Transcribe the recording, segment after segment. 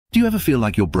Do you ever feel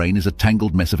like your brain is a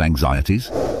tangled mess of anxieties?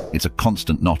 It's a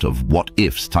constant knot of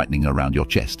what-ifs tightening around your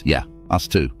chest. Yeah, us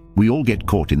too. We all get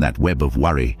caught in that web of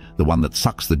worry, the one that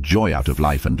sucks the joy out of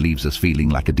life and leaves us feeling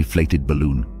like a deflated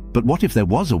balloon. But what if there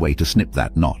was a way to snip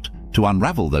that knot, to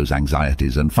unravel those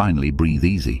anxieties and finally breathe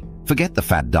easy? Forget the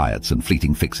fad diets and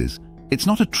fleeting fixes. It's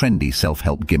not a trendy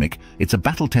self-help gimmick, it's a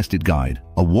battle-tested guide,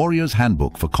 a warrior's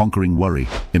handbook for conquering worry.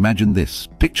 Imagine this,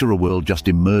 picture a world just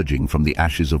emerging from the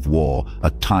ashes of war,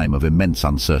 a time of immense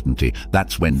uncertainty.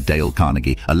 That's when Dale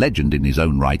Carnegie, a legend in his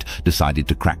own right, decided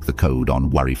to crack the code on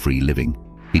worry-free living.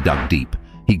 He dug deep.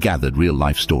 He gathered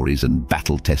real-life stories and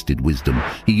battle-tested wisdom.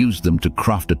 He used them to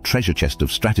craft a treasure chest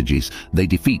of strategies. They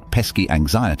defeat pesky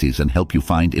anxieties and help you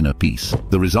find inner peace.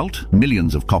 The result?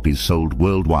 Millions of copies sold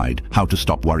worldwide. How to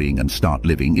Stop Worrying and Start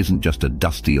Living isn't just a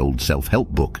dusty old self-help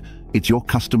book. It's your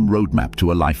custom roadmap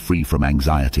to a life free from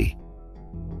anxiety.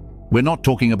 We're not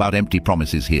talking about empty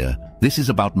promises here. This is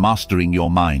about mastering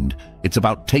your mind. It's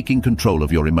about taking control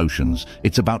of your emotions.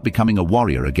 It's about becoming a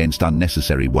warrior against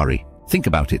unnecessary worry. Think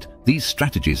about it. These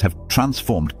strategies have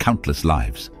transformed countless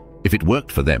lives. If it worked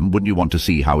for them, wouldn't you want to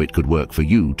see how it could work for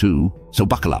you too? So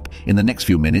buckle up. In the next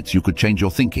few minutes, you could change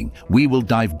your thinking. We will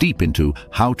dive deep into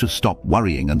how to stop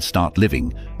worrying and start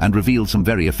living, and reveal some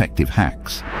very effective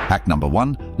hacks. Hack number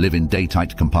 1, live in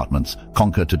day-tight compartments.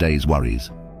 Conquer today's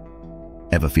worries.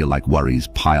 Ever feel like worries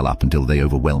pile up until they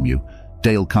overwhelm you?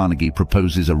 Dale Carnegie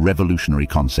proposes a revolutionary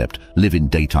concept: live in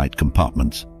day-tight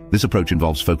compartments. This approach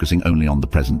involves focusing only on the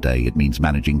present day. It means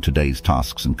managing today's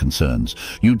tasks and concerns.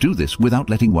 You do this without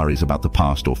letting worries about the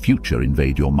past or future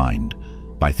invade your mind.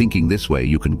 By thinking this way,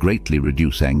 you can greatly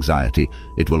reduce anxiety.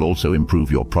 It will also improve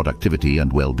your productivity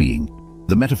and well-being.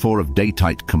 The metaphor of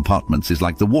day-tight compartments is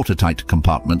like the watertight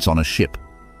compartments on a ship.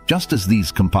 Just as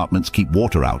these compartments keep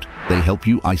water out, they help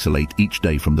you isolate each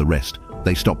day from the rest.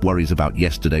 They stop worries about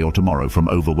yesterday or tomorrow from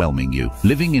overwhelming you.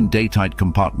 Living in day-tight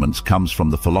compartments comes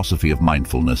from the philosophy of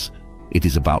mindfulness. It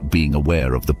is about being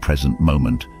aware of the present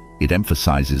moment. It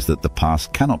emphasizes that the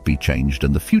past cannot be changed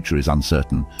and the future is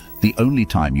uncertain. The only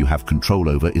time you have control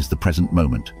over is the present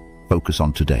moment. Focus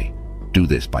on today. Do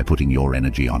this by putting your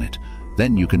energy on it.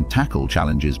 Then you can tackle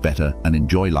challenges better and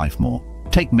enjoy life more.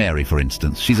 Take Mary, for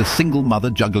instance. She's a single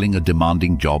mother juggling a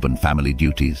demanding job and family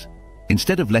duties.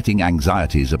 Instead of letting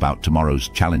anxieties about tomorrow's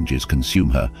challenges consume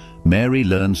her, Mary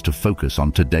learns to focus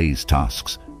on today's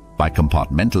tasks. By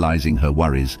compartmentalizing her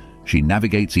worries, she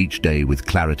navigates each day with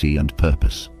clarity and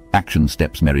purpose. Action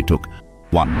steps Mary took.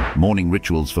 1. Morning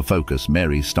rituals for focus.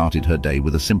 Mary started her day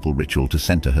with a simple ritual to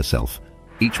center herself.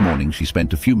 Each morning she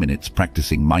spent a few minutes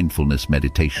practicing mindfulness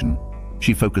meditation.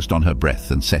 She focused on her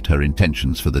breath and set her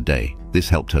intentions for the day. This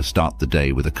helped her start the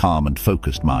day with a calm and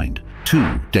focused mind.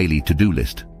 2. Daily to-do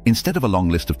list. Instead of a long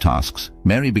list of tasks,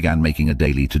 Mary began making a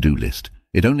daily to-do list.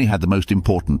 It only had the most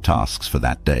important tasks for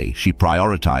that day. She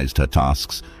prioritized her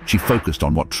tasks. She focused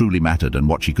on what truly mattered and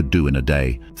what she could do in a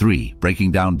day. 3.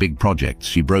 Breaking down big projects.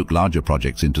 She broke larger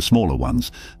projects into smaller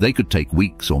ones. They could take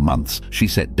weeks or months. She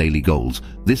set daily goals.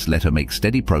 This let her make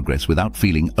steady progress without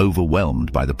feeling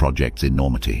overwhelmed by the project's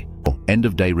enormity.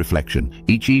 End-of-day reflection.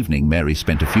 Each evening, Mary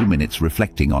spent a few minutes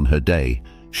reflecting on her day.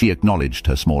 She acknowledged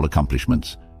her small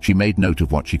accomplishments. She made note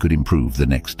of what she could improve the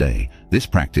next day. This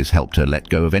practice helped her let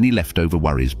go of any leftover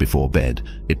worries before bed.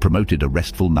 It promoted a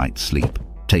restful night's sleep.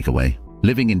 Takeaway: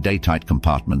 living in day-tight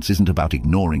compartments isn't about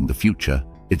ignoring the future.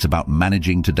 It's about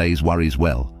managing today's worries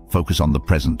well. Focus on the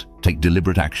present. Take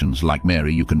deliberate actions. Like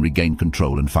Mary, you can regain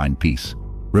control and find peace.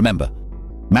 Remember,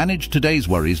 manage today's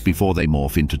worries before they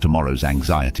morph into tomorrow's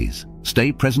anxieties.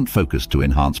 Stay present-focused to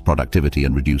enhance productivity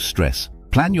and reduce stress.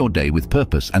 Plan your day with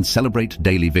purpose and celebrate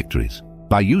daily victories.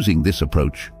 By using this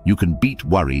approach, you can beat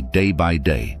worry day by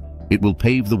day. It will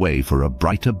pave the way for a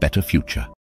brighter, better future.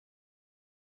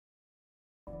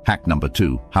 Hack number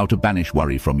 2, how to banish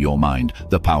worry from your mind,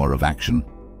 the power of action.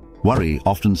 Worry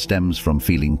often stems from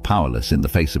feeling powerless in the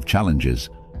face of challenges,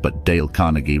 but Dale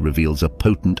Carnegie reveals a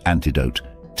potent antidote: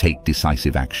 take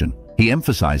decisive action. He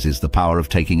emphasizes the power of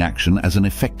taking action as an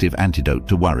effective antidote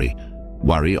to worry.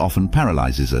 Worry often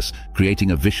paralyzes us, creating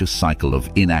a vicious cycle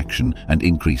of inaction and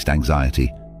increased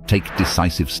anxiety. Take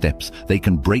decisive steps. They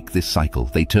can break this cycle.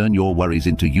 They turn your worries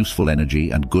into useful energy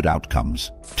and good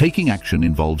outcomes. Taking action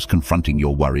involves confronting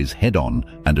your worries head-on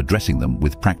and addressing them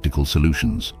with practical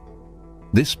solutions.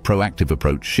 This proactive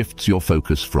approach shifts your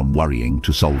focus from worrying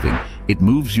to solving. It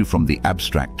moves you from the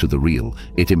abstract to the real.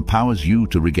 It empowers you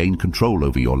to regain control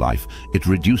over your life. It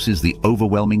reduces the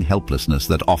overwhelming helplessness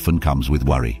that often comes with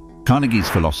worry. Carnegie's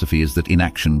philosophy is that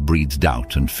inaction breeds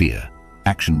doubt and fear.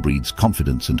 Action breeds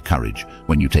confidence and courage.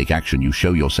 When you take action, you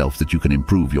show yourself that you can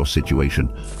improve your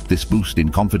situation. This boost in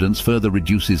confidence further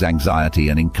reduces anxiety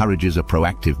and encourages a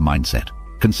proactive mindset.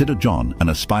 Consider John, an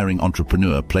aspiring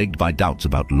entrepreneur plagued by doubts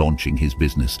about launching his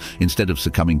business. Instead of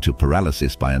succumbing to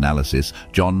paralysis by analysis,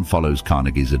 John follows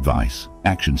Carnegie's advice.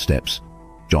 Action steps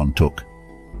John took.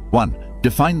 1.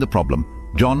 Define the problem.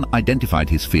 John identified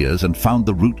his fears and found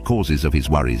the root causes of his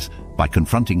worries. By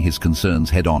confronting his concerns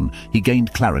head-on, he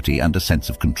gained clarity and a sense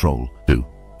of control. 2.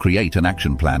 Create an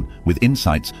action plan. With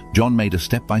insights, John made a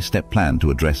step-by-step plan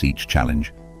to address each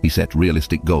challenge. He set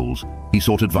realistic goals. He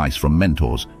sought advice from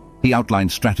mentors. He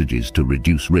outlined strategies to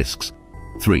reduce risks.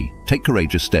 3. Take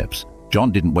courageous steps.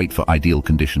 John didn't wait for ideal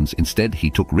conditions. Instead, he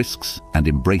took risks and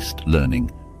embraced learning.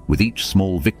 With each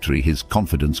small victory, his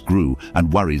confidence grew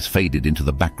and worries faded into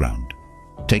the background.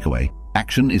 Takeaway: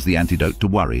 action is the antidote to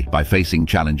worry. By facing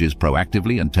challenges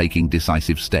proactively and taking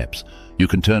decisive steps, you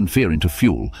can turn fear into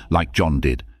fuel, like John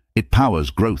did. It powers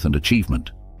growth and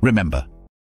achievement. Remember,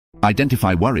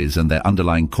 identify worries and their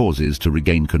underlying causes to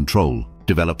regain control.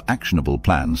 Develop actionable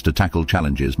plans to tackle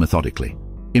challenges methodically.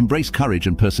 Embrace courage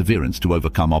and perseverance to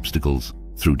overcome obstacles.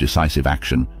 Through decisive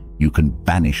action, you can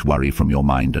banish worry from your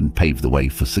mind and pave the way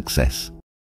for success.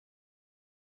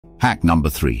 Hack number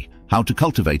 3. How to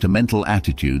cultivate a mental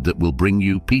attitude that will bring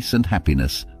you peace and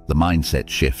happiness. The mindset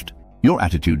shift. Your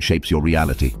attitude shapes your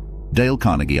reality. Dale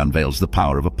Carnegie unveils the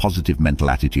power of a positive mental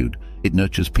attitude. It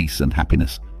nurtures peace and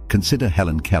happiness. Consider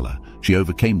Helen Keller. She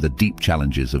overcame the deep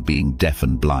challenges of being deaf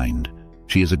and blind.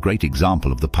 She is a great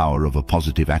example of the power of a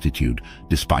positive attitude.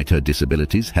 Despite her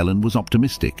disabilities, Helen was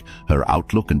optimistic. Her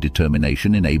outlook and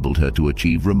determination enabled her to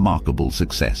achieve remarkable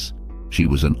success. She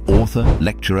was an author,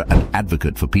 lecturer, and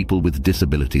advocate for people with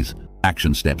disabilities.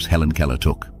 Action steps Helen Keller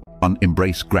took. 1.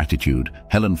 Embrace gratitude.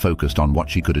 Helen focused on what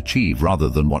she could achieve rather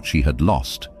than what she had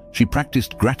lost. She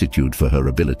practiced gratitude for her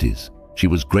abilities. She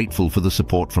was grateful for the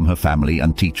support from her family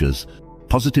and teachers.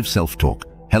 Positive self-talk.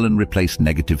 Helen replaced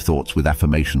negative thoughts with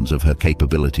affirmations of her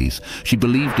capabilities. She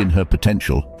believed in her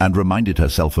potential and reminded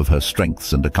herself of her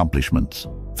strengths and accomplishments.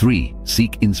 3.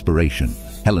 Seek inspiration.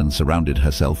 Helen surrounded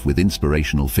herself with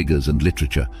inspirational figures and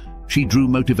literature. She drew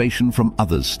motivation from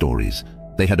others' stories.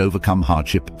 They had overcome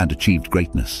hardship and achieved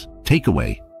greatness.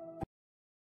 Takeaway: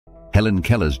 Helen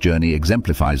Keller's journey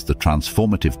exemplifies the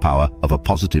transformative power of a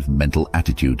positive mental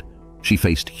attitude. She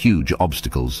faced huge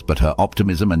obstacles, but her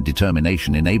optimism and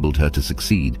determination enabled her to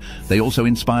succeed. They also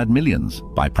inspired millions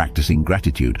by practicing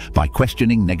gratitude, by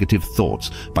questioning negative thoughts,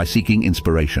 by seeking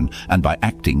inspiration, and by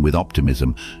acting with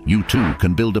optimism. You too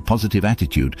can build a positive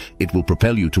attitude. It will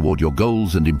propel you toward your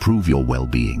goals and improve your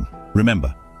well-being.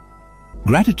 Remember,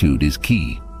 gratitude is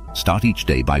key. Start each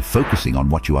day by focusing on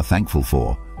what you are thankful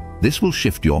for. This will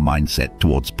shift your mindset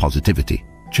towards positivity.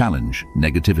 Challenge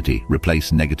negativity.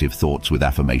 Replace negative thoughts with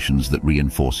affirmations that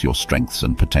reinforce your strengths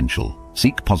and potential.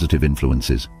 Seek positive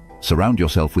influences. Surround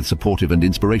yourself with supportive and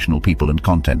inspirational people and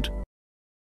content.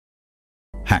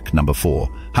 Hack number 4.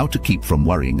 How to keep from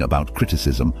worrying about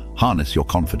criticism. Harness your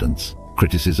confidence.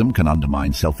 Criticism can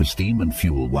undermine self-esteem and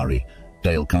fuel worry.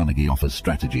 Dale Carnegie offers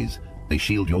strategies. They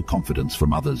shield your confidence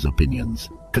from others' opinions.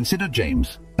 Consider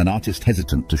James, an artist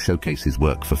hesitant to showcase his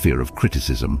work for fear of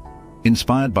criticism.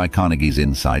 Inspired by Carnegie's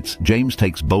insights, James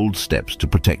takes bold steps to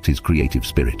protect his creative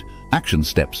spirit. Action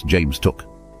steps James took.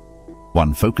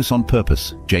 1. Focus on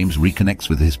purpose. James reconnects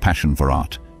with his passion for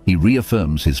art. He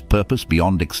reaffirms his purpose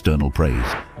beyond external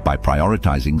praise. By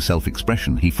prioritizing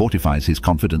self-expression, he fortifies his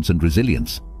confidence and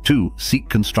resilience. 2. Seek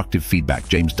constructive feedback.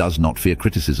 James does not fear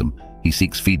criticism. He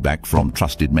seeks feedback from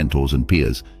trusted mentors and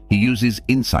peers. He uses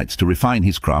insights to refine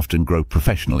his craft and grow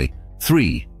professionally.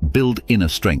 3. Build inner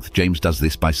strength. James does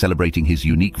this by celebrating his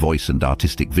unique voice and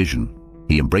artistic vision.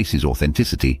 He embraces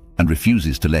authenticity and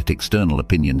refuses to let external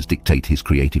opinions dictate his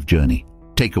creative journey.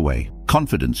 Takeaway: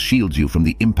 confidence shields you from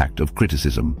the impact of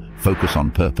criticism. Focus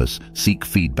on purpose, seek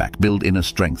feedback, build inner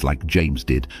strength like James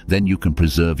did. Then you can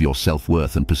preserve your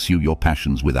self-worth and pursue your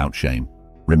passions without shame.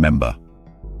 Remember,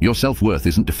 your self-worth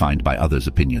isn't defined by others'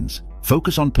 opinions.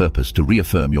 Focus on purpose to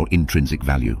reaffirm your intrinsic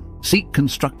value. Seek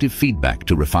constructive feedback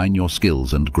to refine your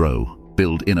skills and grow.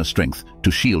 Build inner strength to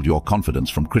shield your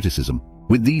confidence from criticism.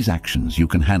 With these actions, you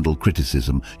can handle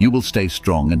criticism. You will stay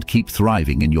strong and keep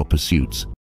thriving in your pursuits.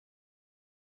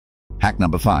 Hack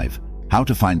number 5. How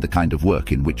to find the kind of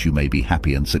work in which you may be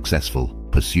happy and successful.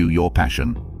 Pursue your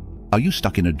passion. Are you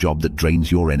stuck in a job that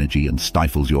drains your energy and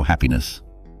stifles your happiness?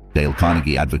 Dale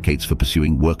Carnegie advocates for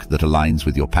pursuing work that aligns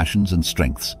with your passions and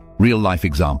strengths. Real-life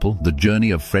example: the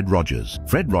journey of Fred Rogers.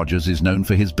 Fred Rogers is known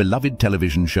for his beloved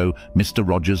television show, Mr.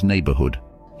 Rogers' Neighborhood.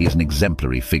 He is an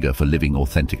exemplary figure for living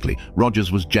authentically.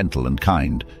 Rogers was gentle and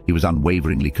kind. He was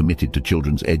unwaveringly committed to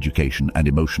children's education and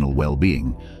emotional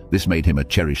well-being. This made him a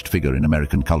cherished figure in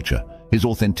American culture. His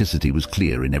authenticity was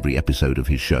clear in every episode of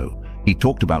his show. He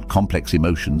talked about complex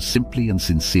emotions simply and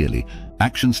sincerely.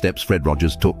 Action steps Fred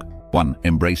Rogers took. 1.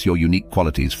 Embrace your unique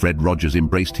qualities. Fred Rogers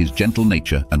embraced his gentle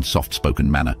nature and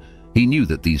soft-spoken manner. He knew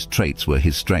that these traits were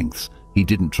his strengths. He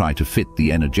didn't try to fit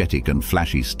the energetic and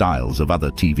flashy styles of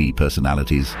other TV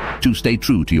personalities. 2. Stay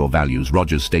true to your values.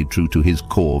 Rogers stayed true to his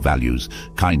core values: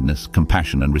 kindness,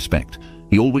 compassion, and respect.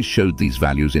 He always showed these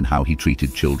values in how he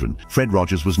treated children. Fred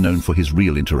Rogers was known for his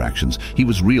real interactions. He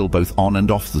was real both on and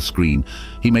off the screen.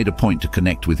 He made a point to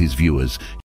connect with his viewers.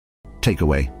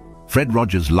 Takeaway: Fred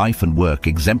Rogers' life and work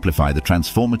exemplify the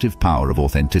transformative power of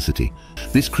authenticity.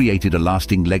 This created a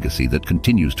lasting legacy that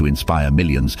continues to inspire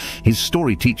millions. His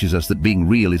story teaches us that being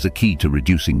real is a key to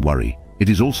reducing worry. It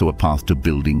is also a path to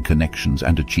building connections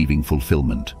and achieving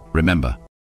fulfillment. Remember,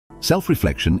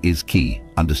 self-reflection is key.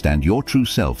 Understand your true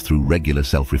self through regular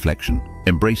self-reflection.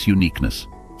 Embrace uniqueness.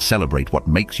 Celebrate what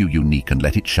makes you unique and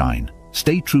let it shine.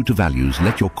 Stay true to values.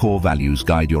 Let your core values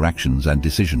guide your actions and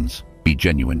decisions. Be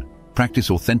genuine.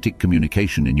 Practice authentic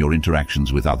communication in your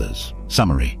interactions with others.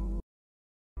 Summary.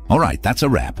 Alright, that's a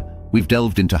wrap. We've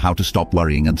delved into how to stop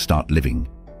worrying and start living.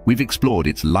 We've explored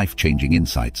its life-changing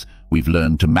insights. We've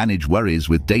learned to manage worries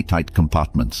with day-tight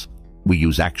compartments. We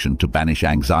use action to banish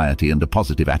anxiety and a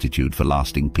positive attitude for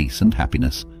lasting peace and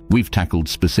happiness. We've tackled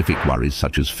specific worries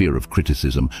such as fear of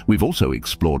criticism. We've also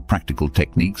explored practical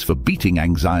techniques for beating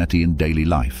anxiety in daily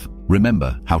life.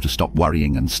 Remember, How to Stop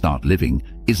Worrying and Start Living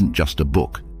isn't just a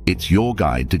book. It's your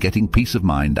guide to getting peace of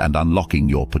mind and unlocking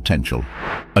your potential.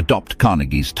 Adopt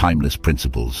Carnegie's timeless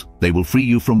principles. They will free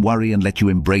you from worry and let you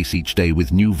embrace each day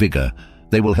with new vigor.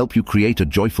 They will help you create a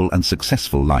joyful and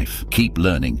successful life. Keep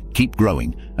learning, keep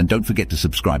growing, and don't forget to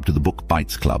subscribe to the Book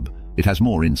Bites Club. It has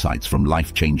more insights from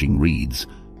life-changing reads.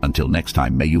 Until next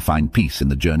time, may you find peace in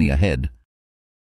the journey ahead.